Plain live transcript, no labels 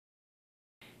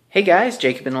Hey guys,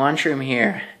 Jacob in the lunchroom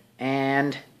here,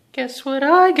 and guess what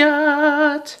I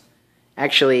got?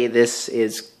 Actually, this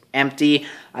is empty.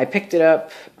 I picked it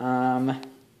up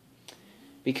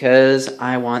because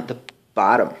I want the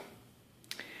bottom,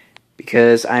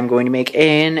 because I'm going to make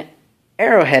an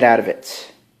arrowhead out of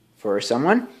it for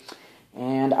someone,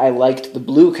 and I liked the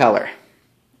blue color.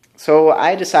 So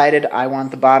I decided I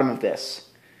want the bottom of this.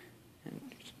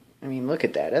 I mean, look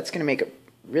at that. That's going to make a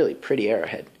really pretty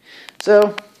arrowhead.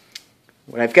 So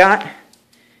what I've got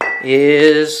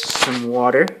is some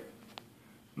water,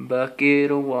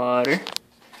 bucket of water,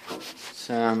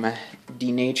 some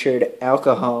denatured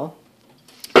alcohol,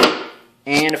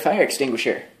 and a fire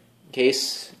extinguisher. In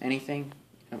case anything,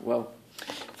 well,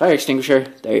 fire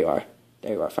extinguisher, there you are.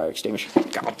 There you are, fire extinguisher.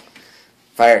 God.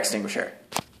 Fire extinguisher.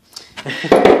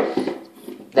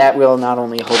 That will not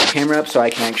only hold the camera up so I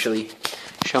can actually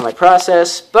show my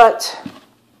process, but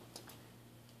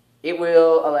it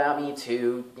will allow me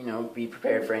to, be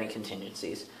prepared for any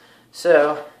contingencies.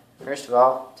 So, first of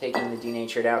all, taking the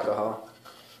denatured alcohol,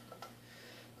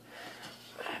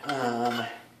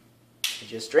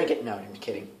 just drink it. No, I'm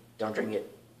kidding. Don't drink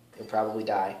it. You'll probably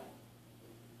die.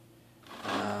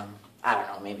 I don't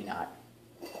know, maybe not.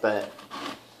 But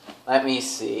let me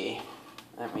see.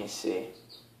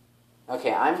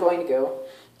 Okay, I'm going to go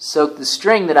soak the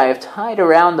string that I have tied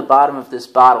around the bottom of this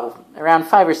bottle around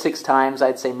 5 or 6 times.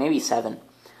 I'd say maybe 7.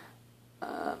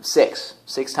 6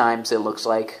 times it looks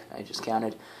like. I just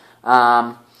counted.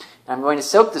 I'm going to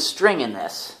soak the string in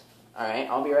this. Alright,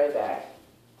 I'll be right back.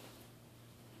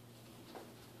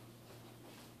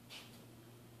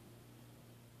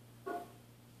 So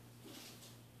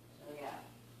yeah,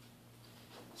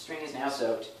 the string is now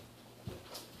soaked.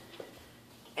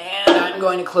 And I'm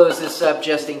going to close this up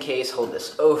just in case. Hold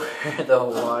this over the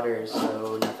water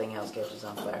so nothing else catches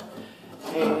on fire.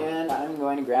 And I'm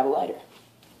going to grab a lighter.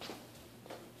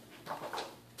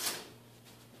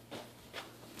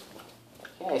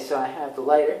 Okay, so I have the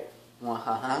lighter.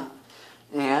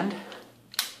 And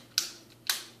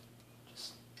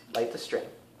just light the string.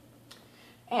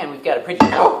 And we've got a pretty...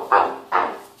 Oh, ow,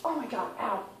 ow. Oh my god,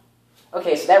 ow.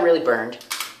 Okay, so that really burned.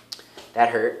 That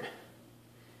hurt.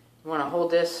 You want to hold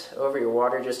this over your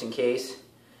water just in case.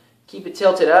 Keep it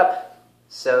tilted up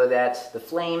so that the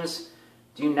flames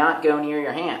do not go near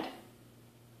your hand.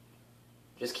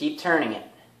 Just keep turning it.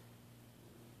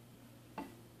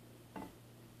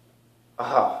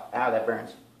 Oh, ow, that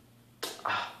burns.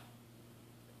 Oh.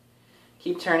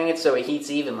 Keep turning it so it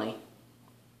heats evenly.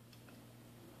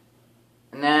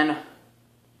 And then,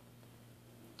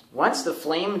 once the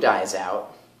flame dies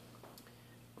out,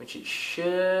 which it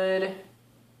should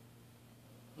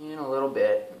in a little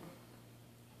bit.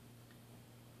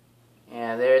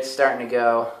 Yeah, there it's starting to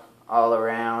go all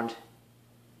around.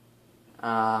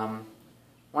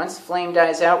 Once the flame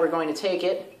dies out, we're going to take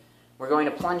it, we're going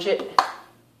to plunge it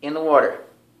in the water.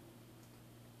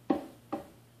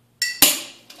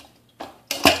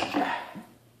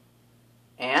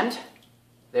 And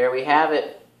there we have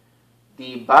it.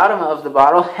 The bottom of the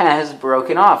bottle has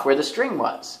broken off where the string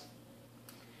was.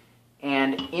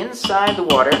 And inside the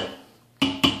water,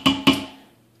 let's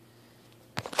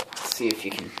see if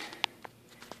you can,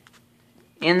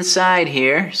 inside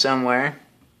here somewhere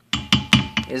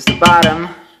is the bottom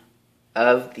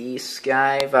of the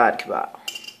Sky vodka bottle.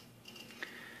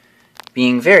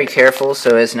 Being very careful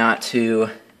so as not to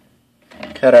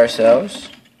cut ourselves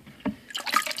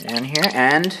down here,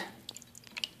 and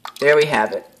there we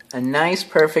have it. A nice,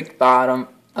 perfect bottom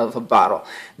of a bottle.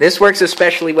 This works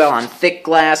especially well on thick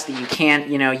glass that you can't,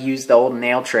 use the old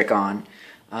nail trick on.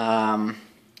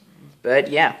 But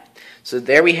yeah, so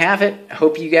there we have it. I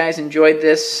hope you guys enjoyed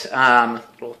this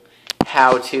little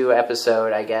how-to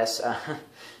episode, I guess.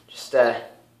 Just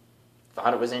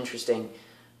thought it was interesting.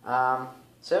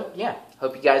 So yeah,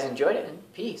 hope you guys enjoyed it,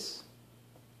 and peace.